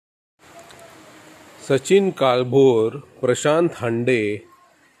Sachin, Kalbhor, Prashant, Hande,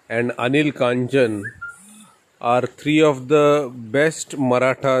 and Anil Kanchan are three of the best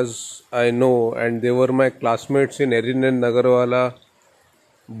Marathas I know, and they were my classmates in Erin N Nagarvala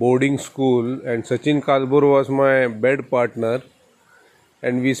Boarding School. And Sachin Kalbhor was my bed partner,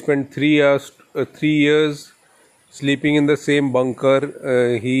 and we spent 3 years sleeping in the same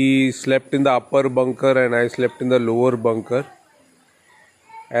bunker. He slept in the upper bunker, and I slept in the lower bunker.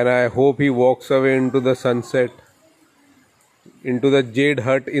 And I hope he walks away into the sunset, into the jade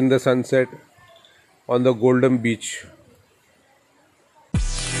hut in the sunset on the golden beach.